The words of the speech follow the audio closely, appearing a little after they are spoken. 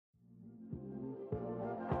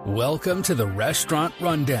Welcome to the Restaurant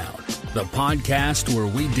Rundown, the podcast where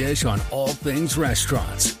we dish on all things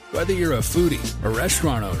restaurants. Whether you're a foodie, a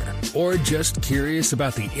restaurant owner, or just curious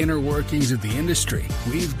about the inner workings of the industry,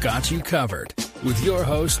 we've got you covered. With your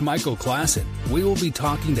host, Michael Klassen, we will be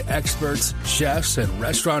talking to experts, chefs, and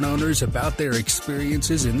restaurant owners about their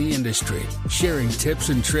experiences in the industry, sharing tips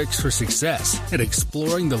and tricks for success, and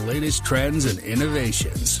exploring the latest trends and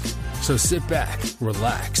innovations. So sit back,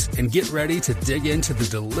 relax, and get ready to dig into the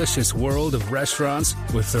delicious world of restaurants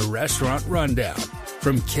with the Restaurant Rundown,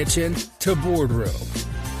 from kitchen to boardroom.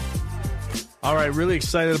 All right, really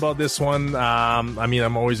excited about this one.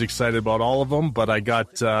 I'm always excited about all of them, but I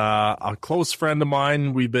got a close friend of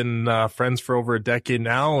mine. We've been friends for over a decade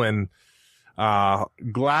now, and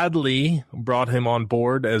gladly brought him on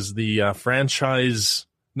board as the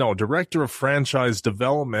director of franchise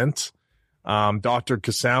development, Dr.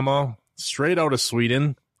 Cassama, straight out of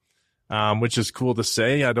Sweden, which is cool to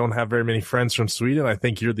say. I don't have very many friends from Sweden. I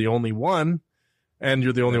think you're the only one. And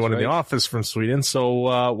you're the only one in the office from Sweden.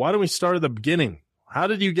 So why don't we start at the beginning? How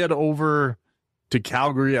did you get over to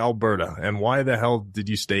Calgary, Alberta? And why the hell did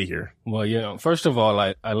you stay here? Well, first of all,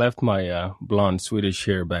 I left my blonde Swedish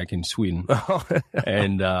hair back in Sweden. but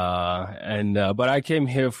I came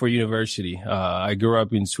here for university. I grew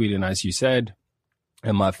up in Sweden, as you said,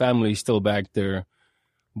 and my family's still back there.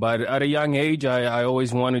 But at a young age, I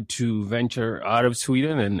always wanted to venture out of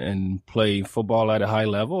Sweden and play football at a high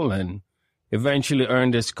level, and eventually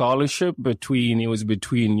earned a scholarship between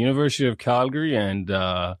University of Calgary and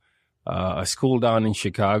a school down in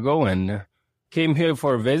Chicago, and came here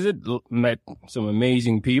for a visit, met some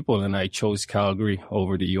amazing people, and I chose Calgary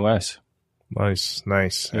over the U.S. Nice.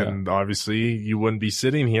 Yeah. And obviously you wouldn't be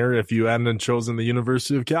sitting here if you hadn't chosen the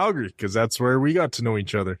University of Calgary, because that's where we got to know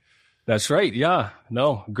each other. That's right. Yeah.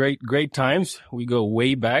 No, great times. We go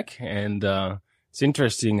way back, and it's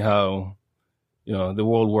interesting how the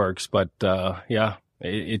world works, but I'll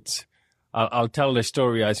tell the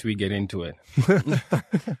story as we get into it.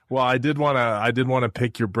 Well, I did want to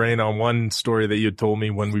pick your brain on one story that you told me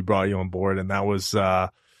when we brought you on board, and that was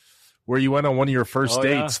where you went on one of your first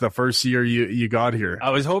dates the first year you got here. I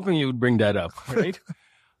was hoping you would bring that up, right?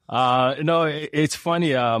 No, it's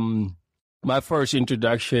funny. My first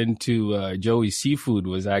introduction to Joey's Seafood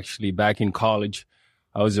was actually back in college.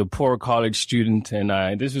 I was a poor college student,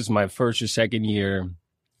 and this was my first or second year,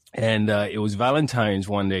 and it was Valentine's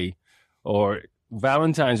one day, or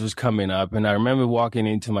Valentine's was coming up, and I remember walking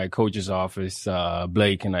into my coach's office,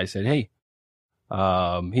 Blake, and I said, hey,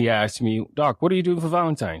 he asked me, Doc, what are you doing for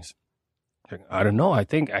Valentine's? I don't know. I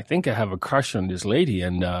think I have a crush on this lady,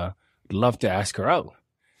 and I'd love to ask her out.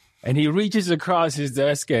 And he reaches across his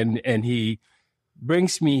desk, and he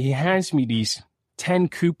hands me these 10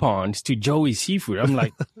 coupons to Joey's Seafood. I'm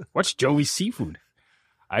like, what's Joey's Seafood?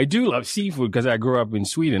 I do love seafood because I grew up in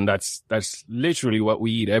Sweden. That's literally what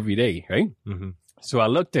we eat every day, right? Mm-hmm. So I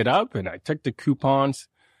looked it up, and I took the coupons,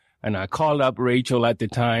 and I called up Rachel at the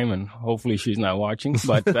time, and hopefully she's not watching,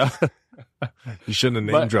 but you shouldn't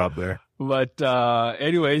have name dropped there. But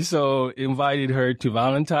anyway, so invited her to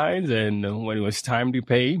Valentine's, and when it was time to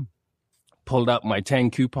pay, pulled up my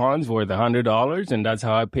 10 coupons worth $100, and that's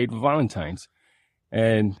how I paid for Valentine's.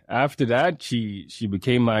 And after that, she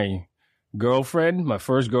became my girlfriend, my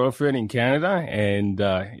first girlfriend in Canada. And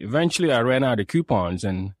eventually I ran out of coupons,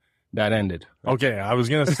 and that ended. Okay, I was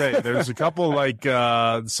going to say, there's a couple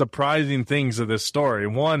surprising things of this story.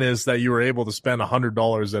 One is that you were able to spend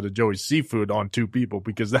 $100 at a Joey's Seafood on two people,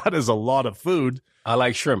 because that is a lot of food. I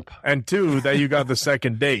like shrimp. And two, that you got the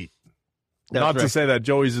second date. Not to say that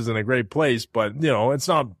Joey's isn't a great place, but, it's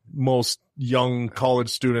not most young college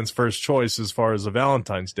students' first choice as far as a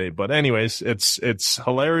Valentine's Day. But anyways, it's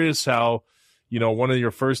hilarious how, one of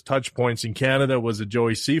your first touch points in Canada was a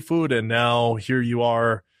Joey's Seafood, and now here you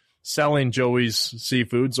are selling Joey's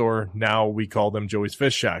Seafoods, or now we call them Joey's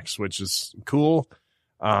Fish Shacks, which is cool.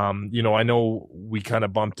 I know we kind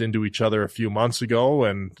of bumped into each other a few months ago,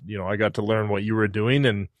 and, I got to learn what you were doing,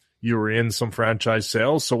 and you were in some franchise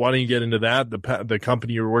sales. So why don't you get into that, the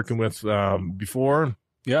company you were working with before?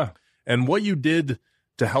 Yeah. And what you did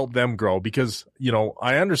to help them grow, because,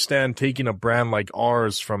 I understand taking a brand like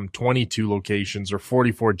ours from 22 locations or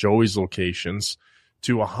 44 Joey's locations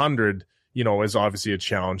to 100, is obviously a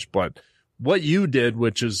challenge. But what you did,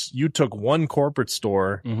 which is you took one corporate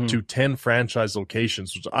store to 10 franchise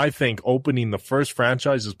locations, which I think opening the first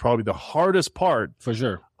franchise is probably the hardest part. For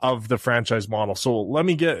sure. Of the franchise model. So let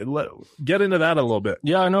me get into that a little bit.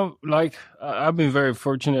 Yeah, I know. I've been very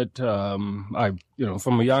fortunate. From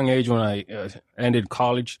a young age, when I ended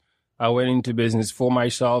college, I went into business for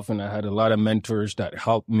myself, and I had a lot of mentors that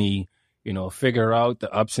helped me figure out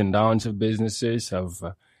the ups and downs of businesses.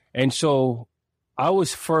 And so I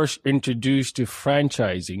was first introduced to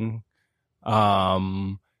franchising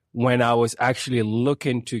when I was actually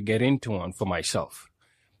looking to get into one for myself,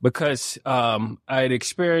 because I had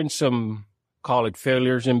experienced some, call it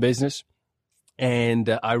failures in business.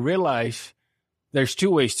 And I realized there's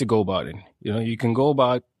two ways to go about it. You can go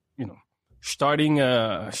about, starting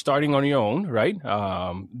on your own, right?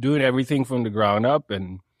 Doing everything from the ground up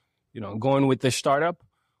and, going with the startup.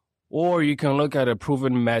 Or you can look at a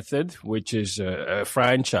proven method, which is a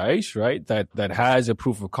franchise, right? That has a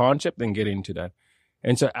proof of concept and get into that.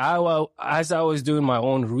 And so as I was doing my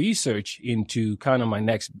own research into kind of my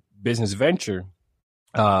next business venture,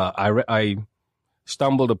 I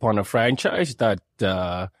stumbled upon a franchise that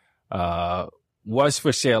was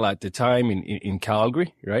for sale at the time in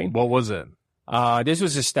Calgary, right? What was it? This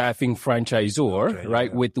was a staffing franchisor, Okay,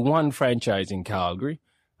 right? yeah. With one franchise in Calgary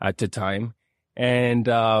at the time. And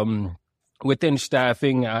within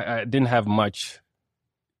staffing, I didn't have much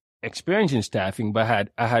experience in staffing, but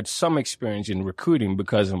I had some experience in recruiting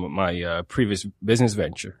because of my previous business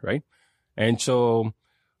venture, right? And so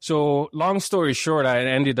long story short, I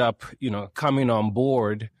ended up, coming on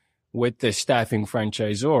board with the staffing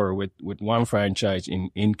franchisor with one franchise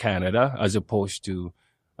in Canada, as opposed to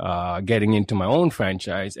getting into my own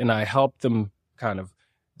franchise. And I helped them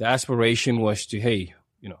the aspiration was to, hey,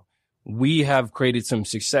 we have created some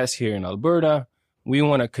success here in Alberta. We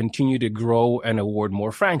want to continue to grow and award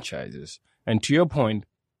more franchises. And to your point,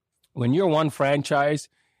 when you're one franchise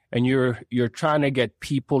and you're trying to get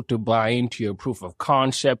people to buy into your proof of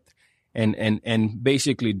concept and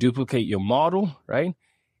basically duplicate your model, right?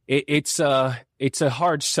 It's a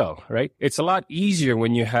hard sell, right? It's a lot easier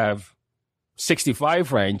when you have 65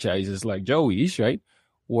 franchises like Joey's, right?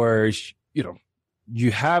 Where,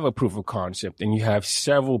 you have a proof of concept and you have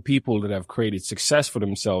several people that have created success for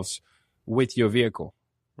themselves with your vehicle,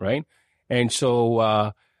 right? And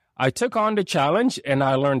so I took on the challenge and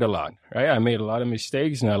I learned a lot, right? I made a lot of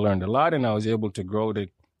mistakes and I learned a lot, and I was able to grow the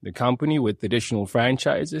company with additional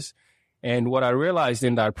franchises. And what I realized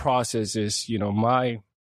in that process is,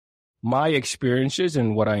 my experiences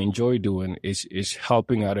and what I enjoy doing is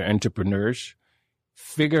helping other entrepreneurs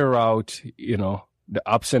figure out, the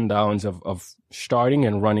ups and downs of starting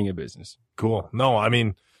and running a business. Cool. No, I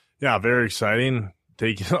mean, yeah, very exciting.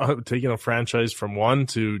 Taking a franchise from 1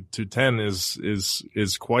 to 10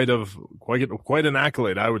 is quite an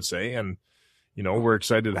accolade, I would say. And, we're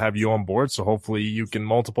excited to have you on board. So hopefully you can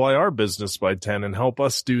multiply our business by 10 and help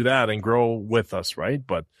us do that and grow with us. Right.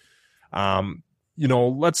 But,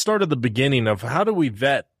 let's start at the beginning of how do we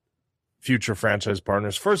vet future franchise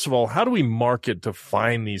partners? First of all, how do we market to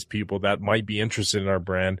find these people that might be interested in our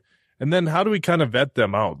brand? And then how do we kind of vet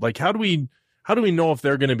them out? Like, how do we know if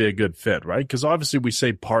they're going to be a good fit, right? Because obviously we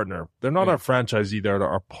say partner. They're not our franchisee, they're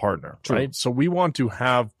our partner, True. Right? So we want to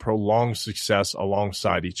have prolonged success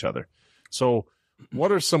alongside each other. So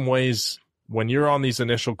what are some ways when you're on these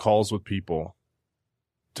initial calls with people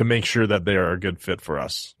to make sure that they are a good fit for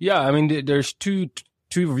us? Yeah, I mean, there's two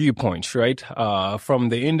viewpoints, right? From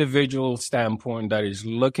the individual standpoint that is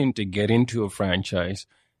looking to get into a franchise,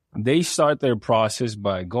 they start their process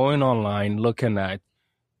by going online, looking at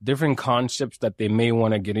different concepts that they may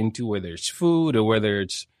want to get into, whether it's food or whether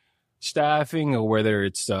it's staffing or whether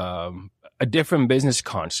it's a different business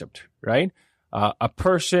concept, right? A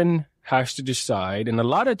person has to decide, and a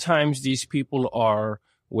lot of times these people are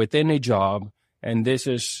within a job and this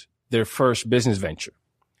is their first business venture.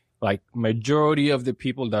 Like majority of the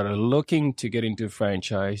people that are looking to get into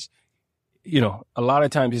franchise, a lot of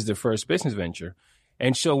times is their first business venture.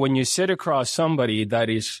 And so when you sit across somebody that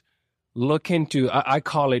is looking to, I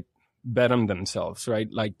call it bet them themselves, right?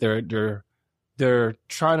 Like they're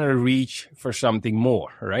trying to reach for something more,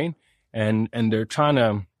 right? And they're trying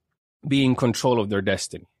to be in control of their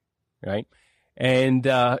destiny, right? And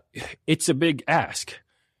it's a big ask.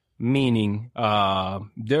 Meaning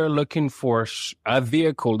they're looking for a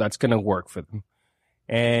vehicle that's going to work for them.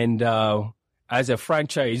 And as a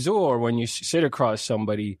franchisor, when you sit across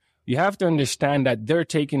somebody, you have to understand that they're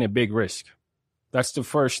taking a big risk. That's the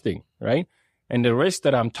first thing, right? And the risk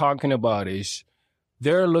that I'm talking about is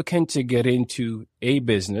they're looking to get into a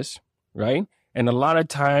business, right? And a lot of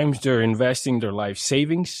times they're investing their life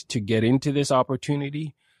savings to get into this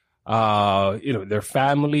opportunity. Their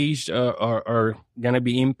families are going to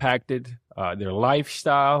be impacted, their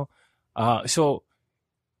lifestyle. So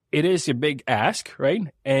it is a big ask, right?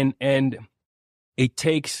 And it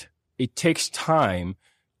takes time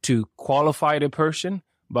to qualify the person,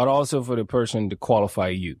 but also for the person to qualify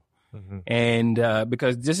you. And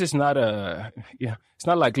because this is not it's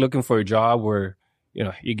not like looking for a job where,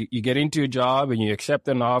 you get into a job and you accept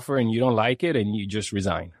an offer and you don't like it and you just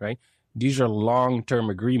resign, right? These are long-term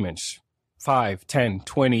agreements, 5, 10,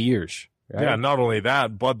 20 years. Right? Yeah, not only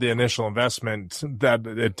that, but the initial investment that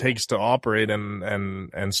it takes to operate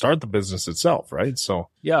and start the business itself, right? So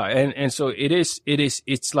yeah, and so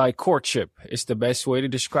it's like courtship. It's the best way to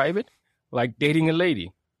describe it. Like dating a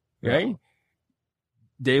lady, right? Yeah.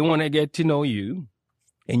 They want to get to know you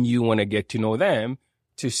and you want to get to know them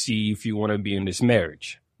to see if you want to be in this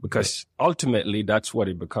marriage, because ultimately that's what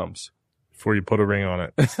it becomes. Before you put a ring on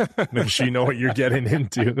it, make sure you know what you're getting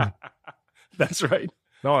into. That's right.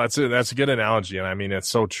 No, that's a good analogy. And I mean, it's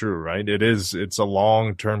so true, right? It's a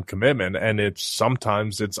long-term commitment, and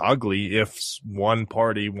sometimes it's ugly if one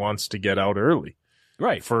party wants to get out early.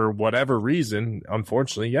 Right. For whatever reason,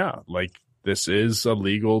 unfortunately, yeah. Like, this is a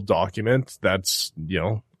legal document that's,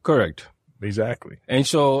 correct. Exactly. And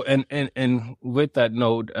so, and with that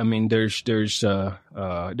note, I mean, there's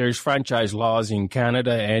franchise laws in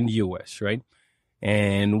Canada and US, right?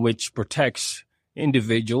 And which protects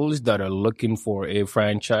individuals that are looking for a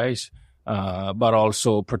franchise, but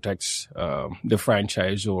also protects the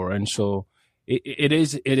franchisor. And so it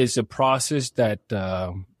is a process that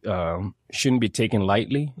shouldn't be taken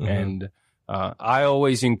lightly. And I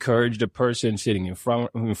always encourage the person sitting in front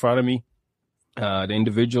of me, the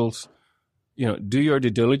individuals, do your due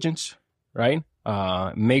diligence, right?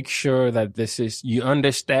 Make sure that you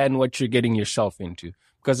understand what you're getting yourself into.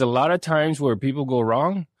 Because a lot of times where people go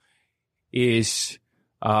wrong is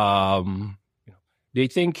they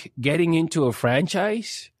think getting into a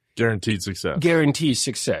franchise guarantees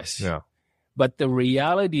success. Yeah. But the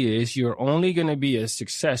reality is you're only going to be as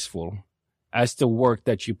successful as the work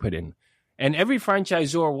that you put in. And every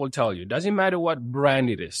franchisor will tell you, doesn't matter what brand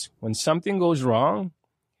it is, when something goes wrong,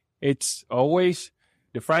 it's always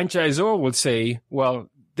the franchisor will say, well,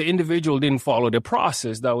 the individual didn't follow the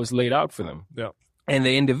process that was laid out for them. Yeah. And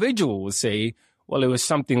the individual will say, well, it was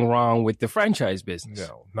something wrong with the franchise business.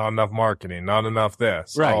 No, not enough marketing, not enough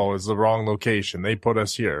this. Right. Oh, it's the wrong location. They put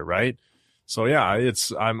us here, right? So yeah,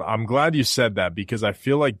 I'm glad you said that, because I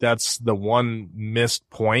feel like that's the one missed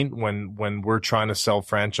point when we're trying to sell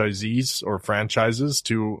franchisees or franchises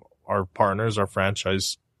to our partners, our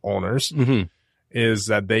franchise owners, is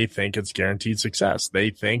that they think it's guaranteed success. They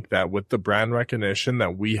think that with the brand recognition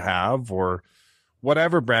that we have, or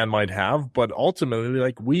whatever brand might have, but ultimately,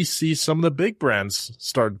 like, we see some of the big brands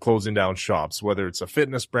start closing down shops, whether it's a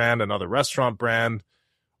fitness brand, another restaurant brand.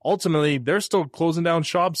 Ultimately, they're still closing down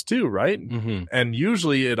shops too, right? And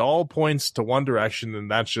usually it all points to one direction, and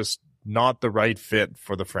that's just not the right fit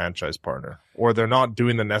for the franchise partner, or they're not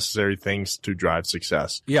doing the necessary things to drive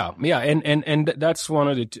success. Yeah. And that's one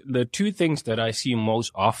of the two things that I see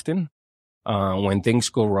most often when things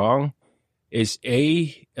go wrong is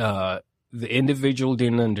the individual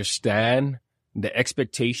didn't understand the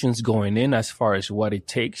expectations going in as far as what it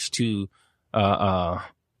takes to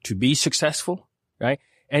be successful, right?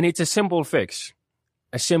 And it's a simple fix,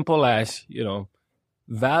 as simple as,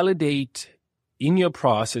 validate in your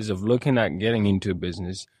process of looking at getting into a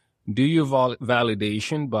business. Do your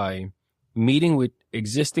validation by meeting with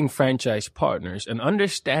existing franchise partners and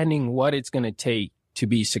understanding what it's going to take to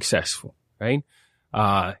be successful, right?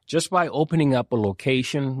 Just by opening up a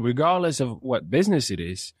location, regardless of what business it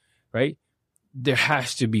is, right? There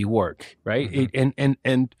has to be work, right? You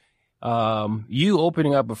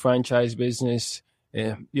opening up a franchise business,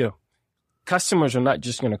 customers are not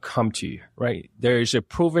just going to come to you, right? There's a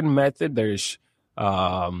proven method. There's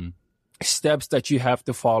steps that you have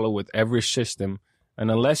to follow with every system. And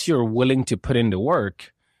unless you're willing to put in the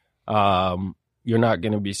work, you're not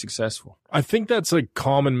going to be successful. I think that's a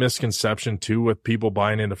common misconception too with people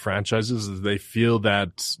buying into franchises, is they feel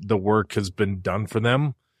that the work has been done for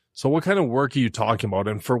them. So what kind of work are you talking about,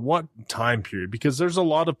 and for what time period? Because there's a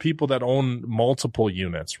lot of people that own multiple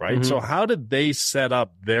units, right? So how did they set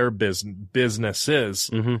up their businesses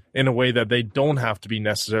in a way that they don't have to be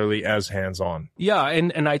necessarily as hands-on? Yeah,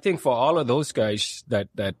 and I think for all of those guys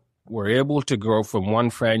that were able to grow from one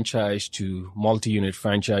franchise to multi-unit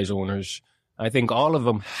franchise owners, I think all of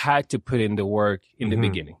them had to put in the work in the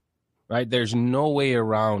beginning, right? There's no way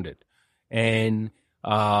around it. And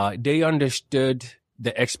they understood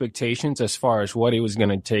the expectations as far as what it was going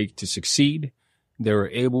to take to succeed. They were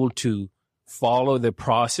able to follow the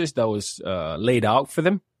process that was laid out for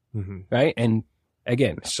them, right? And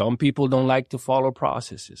again, some people don't like to follow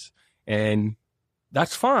processes, and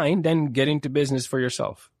that's fine. Then get into business for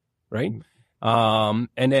yourself, right? And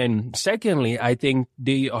then secondly, I think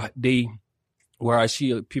where I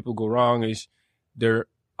see people go wrong is they're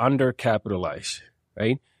undercapitalized,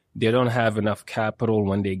 right? They don't have enough capital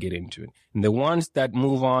when they get into it. And the ones that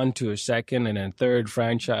move on to a second and a third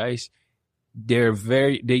franchise, they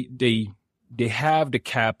have the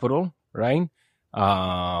capital, right?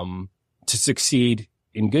 To succeed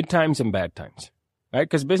in good times and bad times, right?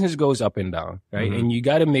 Because business goes up and down, right? And you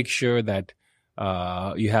got to make sure that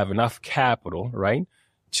you have enough capital, right,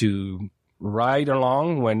 to ride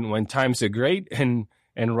along when times are great and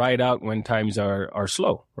ride out when times are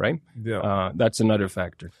slow, right? Yeah. That's another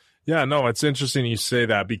factor. Yeah, no, it's interesting you say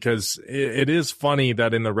that because it is funny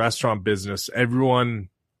that in the restaurant business, everyone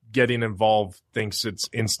getting involved thinks it's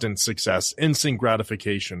instant success, instant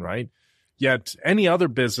gratification, right? Yet any other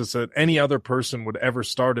business that any other person would ever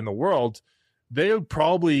start in the world, they would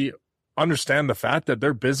probably understand the fact that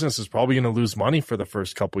their business is probably going to lose money for the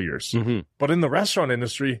first couple years. But in the restaurant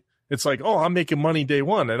industry, it's like, oh, I'm making money day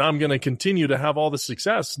one and I'm going to continue to have all the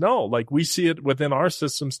success. No, like we see it within our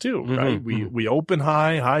systems too, right? We open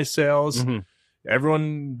high sales.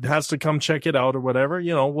 Everyone has to come check it out or whatever.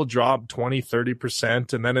 You know, we'll drop 20,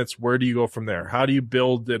 30%. And then it's where do you go from there? How do you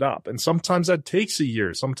build it up? And sometimes that takes a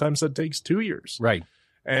year. Sometimes that takes 2 years. Right.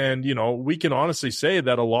 And, you know, we can honestly say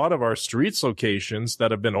that a lot of our streets locations that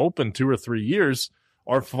have been open 2 or 3 years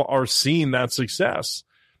are seeing that success.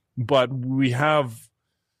 But we have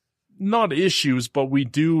not issues, but we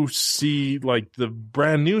do see like the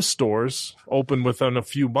brand new stores open within a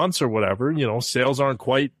few months or whatever, you know, sales aren't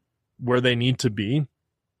quite where they need to be.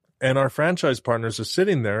 And our franchise partners are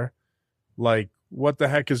sitting there like, what the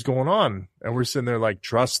heck is going on? And we're sitting there like,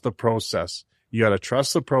 trust the process. You got to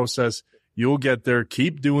trust the process. You'll get there.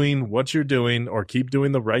 Keep doing what you're doing or keep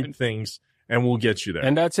doing the right things and we'll get you there.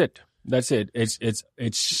 And that's it. That's it. It's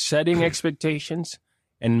setting expectations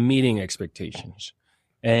and meeting expectations.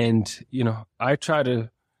 And, you know, I try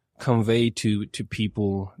to convey to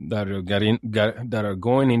people that are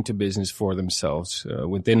going into business for themselves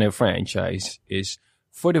within a franchise is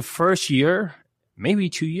for the first year, maybe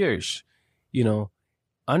 2 years, you know,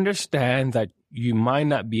 understand that you might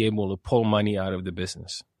not be able to pull money out of the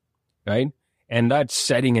business, right? And that's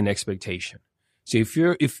setting an expectation. So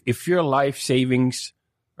if your life savings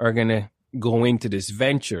are going to go into this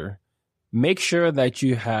venture, make sure that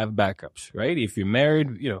you have backups, right? If you're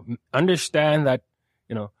married, you know, understand that,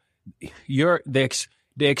 you know, the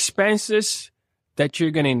expenses that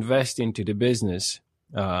you're going to invest into the business,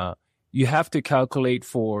 you have to calculate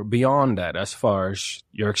for beyond that as far as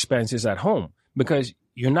your expenses at home, because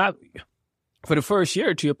you're not, for the first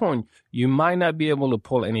year, to your point, you might not be able to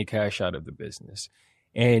pull any cash out of the business.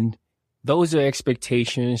 And those are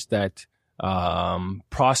expectations that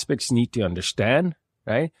prospects need to understand,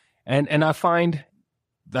 right? And I find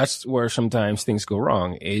that's where sometimes things go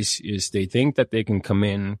wrong is they think that they can come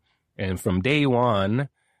in and from day one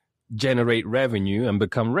generate revenue and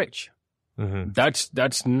become rich.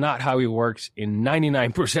 That's not how it works in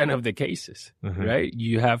 99% of the cases, right?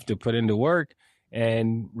 You have to put in the work,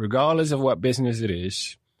 and regardless of what business it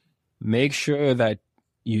is, make sure that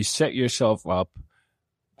you set yourself up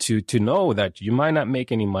to know that you might not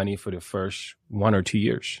make any money for the first 1 or 2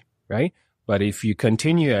 years, right? But if you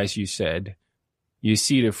continue, as you said, you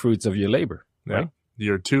see the fruits of your labor, right?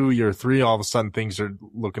 Year 2, year 3, all of a sudden things are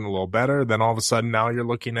looking a little better. Then all of a sudden now you're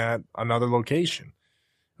looking at another location.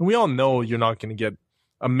 And we all know you're not going to get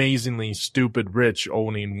amazingly stupid rich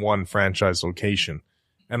owning one franchise location.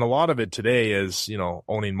 And a lot of it today is, you know,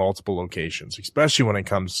 owning multiple locations, especially when it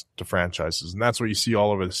comes to franchises. And that's what you see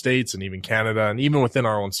all over the States and even Canada and even within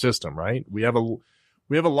our own system, right? We have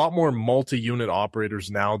a lot more multi-unit operators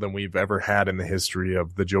now than we've ever had in the history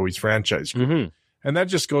of the Joey's franchise group. And that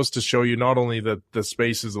just goes to show you not only that the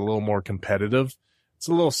space is a little more competitive, it's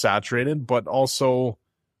a little saturated, but also,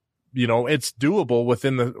 you know, it's doable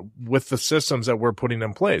with the systems that we're putting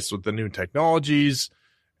in place with the new technologies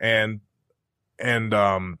and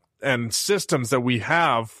systems that we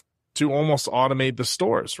have to almost automate the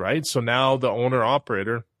stores, right? So now the owner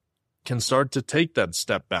operator can start to take that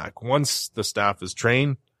step back once the staff is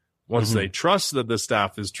trained, once they trust that the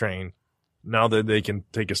staff is trained. Now that they can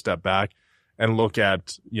take a step back and look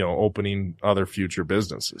at, you know, opening other future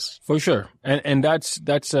businesses. For sure. And that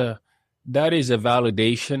is a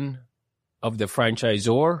validation of the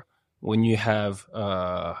franchisor when you have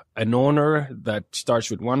an owner that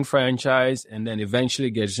starts with one franchise and then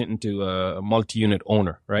eventually gets into a multi-unit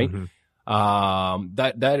owner, right?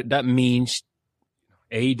 That means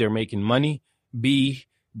A, they're making money, B,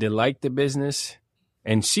 they like the business,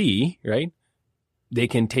 and C, right, they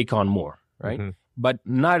can take on more, right? But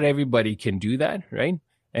not everybody can do that, right?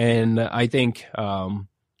 And I think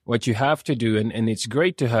what you have to do, and it's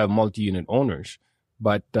great to have multi-unit owners,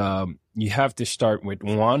 but you have to start with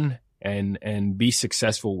one and be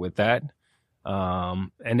successful with that.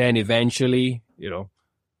 And then eventually,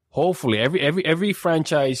 hopefully every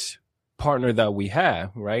franchise partner that we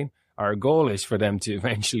have, right? Our goal is for them to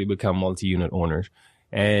eventually become multi-unit owners.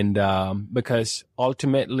 And, because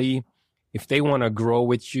ultimately, if they want to grow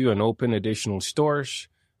with you and open additional stores,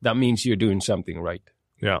 that means you're doing something right.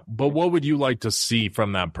 Yeah. But what would you like to see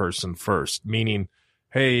from that person first? Meaning,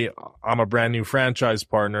 hey, I'm a brand new franchise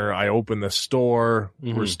partner. I open the store.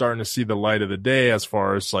 Mm-hmm. We're starting to see the light of the day as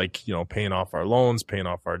far as paying off our loans, paying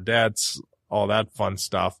off our debts, all that fun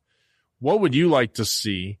stuff. What would you like to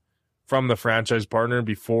see from the franchise partner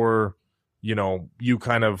before, you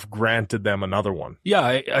kind of granted them another one?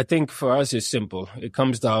 Yeah, I think for us it's simple. It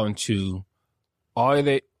comes down to, are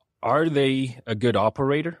they a good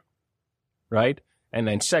operator, right? And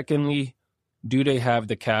then secondly, do they have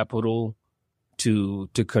the capital to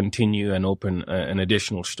continue and open an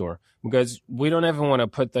additional store? Because we don't ever want to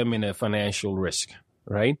put them in a financial risk,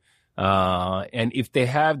 right? And if they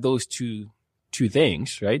have those two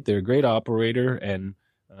things, right, they're a great operator, and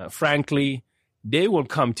frankly, they will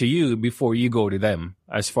come to you before you go to them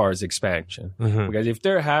as far as expansion. Mm-hmm. Because if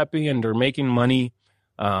they're happy and they're making money,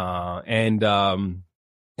 and the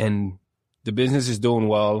business is doing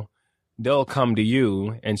well, they'll come to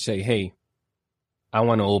you and say, hey, I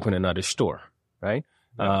want to open another store, right?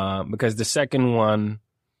 Because the second one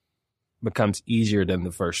becomes easier than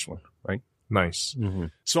the first one, right? Nice. Mm-hmm.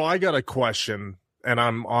 So I got a question, and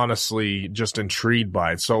I'm honestly just intrigued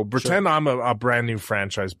by it. So pretend I'm a brand new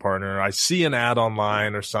franchise partner. I see an ad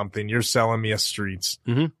online or something. You're selling me a Streets.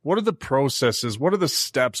 Mm-hmm. What are the processes? What are the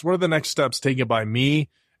steps? What are the next steps taken by me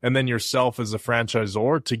and then yourself as a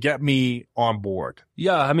franchisor to get me on board?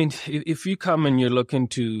 Yeah, I mean, if you come and you're looking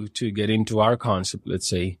to get into our concept, let's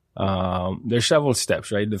say, there's several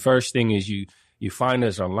steps, right? The first thing is you find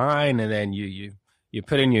us online, and then you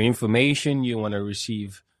put in your information. You want to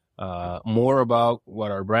receive more about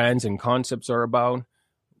what our brands and concepts are about.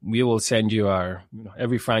 We will send you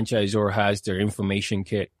every franchisor has their information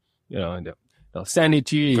kit. They'll send it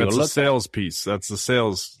to you. That's a sales piece. That's the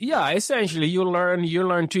sales. Yeah, essentially, you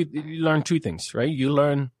learn two things, right? You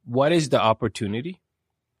learn what is the opportunity,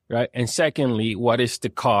 right? And secondly, what is the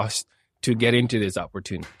cost to get into this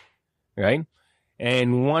opportunity, right?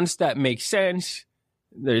 And once that makes sense,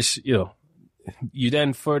 there's, you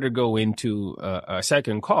then further go into a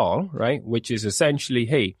second call, right? Which is essentially,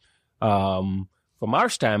 hey, from our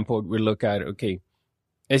standpoint, we look at, okay,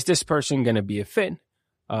 is this person going to be a fit?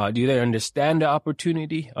 Do they understand the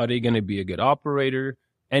opportunity? Are they going to be a good operator?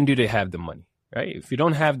 And do they have the money, right? If you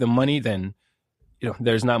don't have the money, then,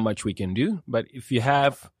 there's not much we can do. But if you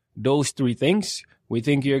have those three things, we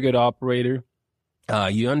think you're a good operator,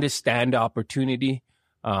 you understand the opportunity,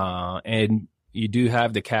 and you do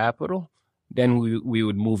have the capital, then we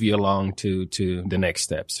would move you along to the next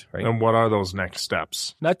steps, right? And what are those next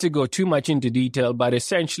steps? Not to go too much into detail, but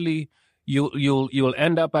essentially you'll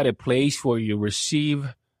end up at a place where you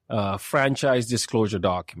receive franchise disclosure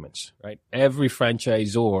documents, right? Every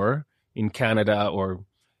franchisor in Canada or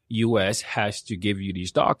US has to give you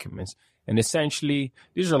these documents. And essentially,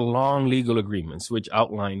 these are long legal agreements which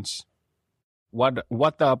outlines what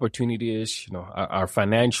the opportunity is, our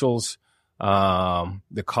financials,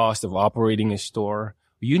 the cost of operating a store.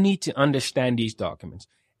 You need to understand these documents.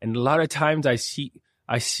 And a lot of times I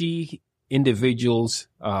see individuals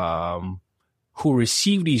who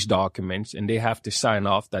receive these documents and they have to sign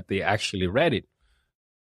off that they actually read it.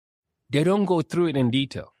 They don't go through it in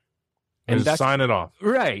detail. And just sign it off.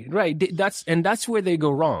 Right. That's where they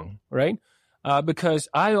go wrong, right? Because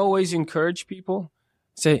I always encourage people,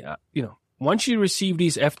 say, once you receive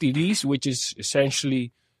these FDDs, which is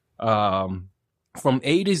essentially from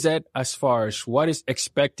A to Z as far as what is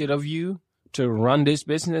expected of you to run this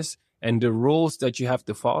business and the rules that you have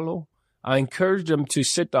to follow, I encourage them to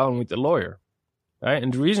sit down with the lawyer, right?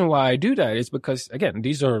 And the reason why I do that is because, again,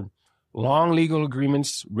 these are long legal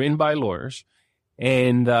agreements written by lawyers.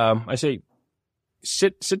 And I say,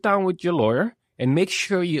 sit down with your lawyer and make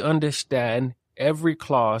sure you understand every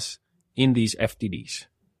clause in these FDDs,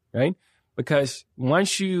 right? Because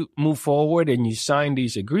once you move forward and you sign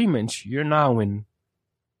these agreements, you're now in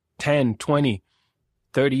 10, 20,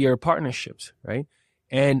 30-year partnerships, right?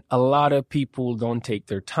 And a lot of people don't take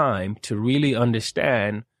their time to really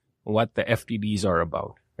understand what the FDDs are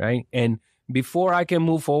about, right? And before I can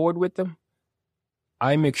move forward with them,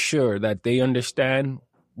 I make sure that they understand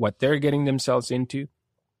what they're getting themselves into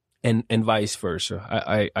and vice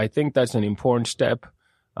versa. I think that's an important step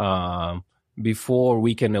before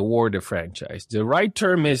we can award a franchise. The right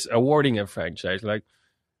term is awarding a franchise. Like,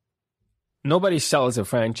 nobody sells a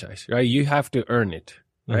franchise, right? You have to earn it,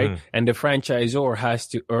 right? Mm-hmm. And the franchisor has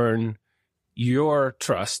to earn your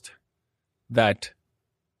trust that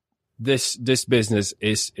this business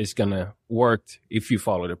is going to work if you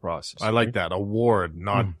follow the process. I like that. Award,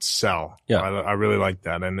 not sell. Yeah. I really like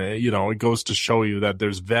that. And, it goes to show you that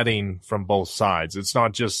there's vetting from both sides. It's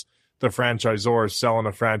not just the franchisor selling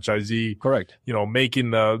a franchisee. Correct. Making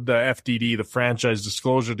the FDD, the franchise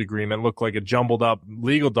disclosure agreement, look like a jumbled up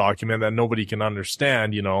legal document that nobody can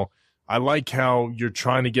understand. I like how you're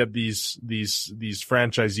trying to get these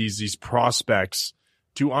franchisees, these prospects,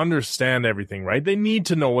 to understand everything, right? They need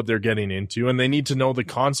to know what they're getting into, and they need to know the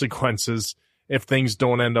consequences if things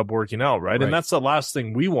don't end up working out, right? And that's the last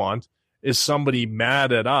thing we want, is somebody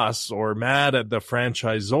mad at us or mad at the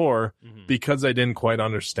franchisor because they didn't quite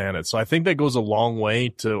understand it. So I think that goes a long way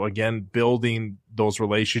to, again, building those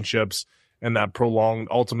relationships and that prolonged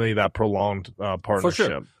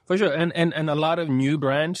partnership. For sure. And a lot of new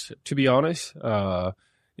brands, to be honest,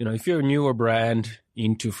 if you're a newer brand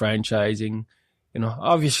into franchising,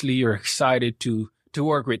 obviously you're excited to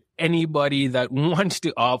work with anybody that wants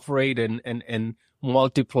to operate and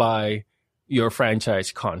multiply your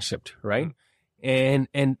franchise concept, right? And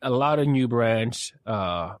a lot of new brands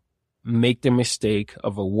make the mistake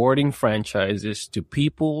of awarding franchises to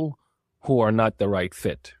people who are not the right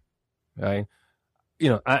fit, right?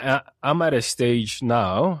 I'm at a stage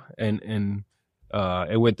now, and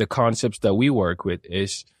with the concepts that we work with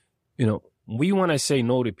is, we want to say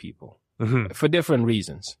no to people. For different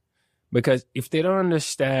reasons, because if they don't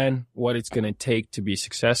understand what it's going to take to be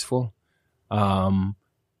successful,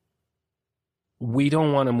 we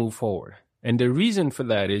don't want to move forward. And the reason for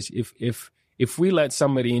that is if we let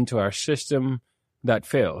somebody into our system that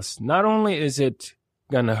fails, not only is it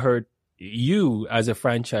going to hurt you as a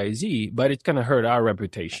franchisee, but it's going to hurt our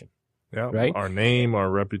reputation. Yeah, right? Our name, our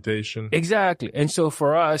reputation. Exactly. And so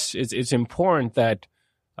for us, it's important that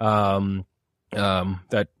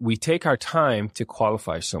that we take our time to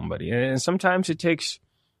qualify somebody. And sometimes it takes,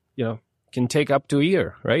 can take up to a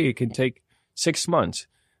year, right? It can take 6 months.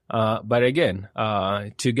 But again,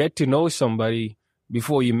 to get to know somebody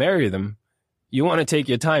before you marry them, you want to take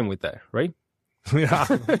your time with that, right? Yeah.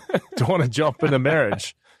 Don't want to jump into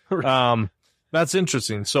marriage. That's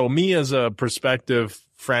interesting. So me as a prospective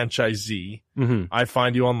franchisee, I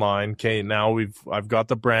find you online. Okay. Now I've got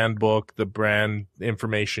the brand book, the brand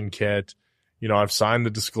information kit. I've signed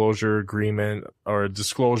the disclosure agreement or a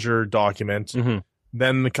disclosure document.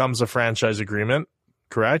 Then comes a franchise agreement,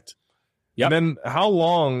 correct? Yeah. And then how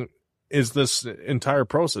long is this entire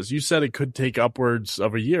process? You said it could take upwards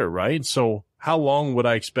of a year, right? So how long would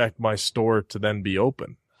I expect my store to then be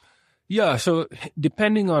open? Yeah. So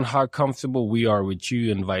depending on how comfortable we are with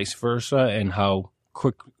you and vice versa, and how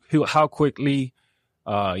quickly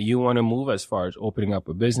you want to move as far as opening up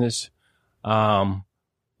a business.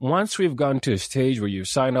 Once we've gone to a stage where you've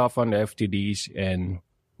signed off on the FTDs, and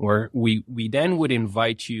we then would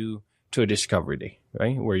invite you to a discovery day,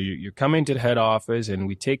 right? Where you come into the head office and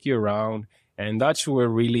we take you around, and that's where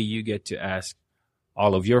really you get to ask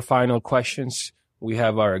all of your final questions. We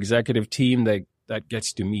have our executive team that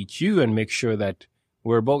gets to meet you and make sure that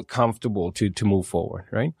we're both comfortable to move forward,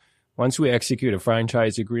 right? Once we execute a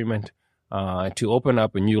franchise agreement, to open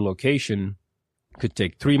up a new location could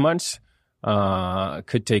take 3 months.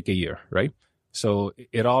 Could take a year, right? So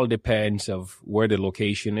it all depends of where the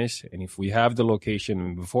location is. And if we have the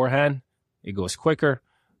location beforehand, it goes quicker.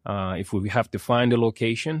 If we have to find a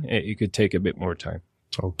location, it could take a bit more time.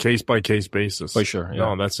 So case by case basis. For sure. Yeah.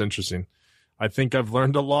 No, that's interesting. I think I've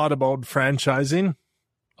learned a lot about franchising.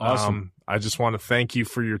 Awesome. I just want to thank you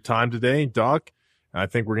for your time today, Doc. I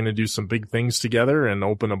think we're going to do some big things together and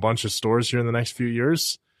open a bunch of stores here in the next few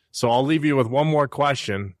years. So I'll leave you with one more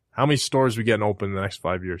question. How many stores we getting open in the next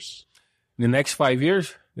 5 years? In the next 5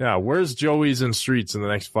 years? Yeah. Where's Joey's and Streets in the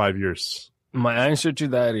next 5 years? My answer to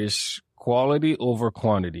that is quality over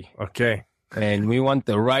quantity. Okay. And we want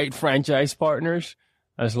the right franchise partners.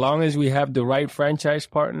 As long as we have the right franchise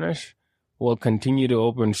partners, we'll continue to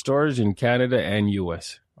open stores in Canada and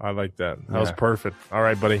U.S. I like that. That was perfect. All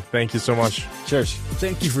right, buddy. Thank you so much. Cheers.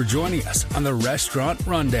 Thank you for joining us on the Restaurant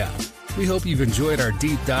Rundown. We hope you've enjoyed our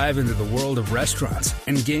deep dive into the world of restaurants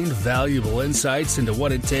and gained valuable insights into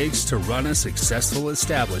what it takes to run a successful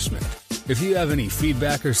establishment. If you have any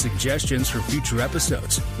feedback or suggestions for future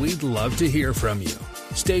episodes, we'd love to hear from you.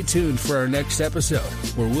 Stay tuned for our next episode,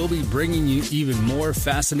 where we'll be bringing you even more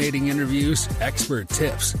fascinating interviews, expert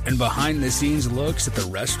tips, and behind-the-scenes looks at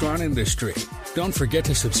the restaurant industry. Don't forget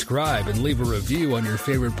to subscribe and leave a review on your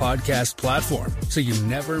favorite podcast platform so you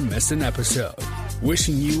never miss an episode.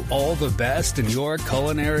 wishing you all the best in your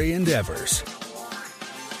culinary endeavors.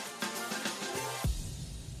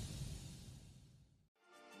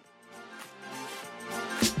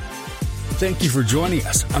 Thank you for joining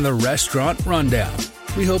us on the Restaurant Rundown.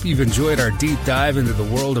 We hope you've enjoyed our deep dive into the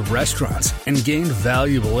world of restaurants and gained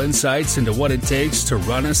valuable insights into what it takes to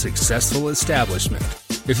run a successful establishment.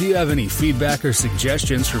 If you have any feedback or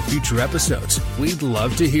suggestions for future episodes, we'd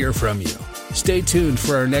love to hear from you. Stay tuned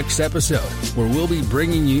for our next episode, where we'll be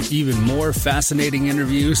bringing you even more fascinating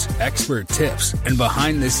interviews, expert tips, and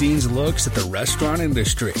behind-the-scenes looks at the restaurant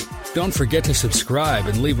industry. Don't forget to subscribe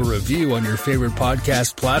and leave a review on your favorite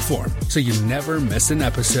podcast platform so you never miss an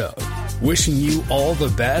episode. Wishing you all the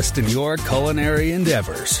best in your culinary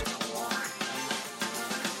endeavors.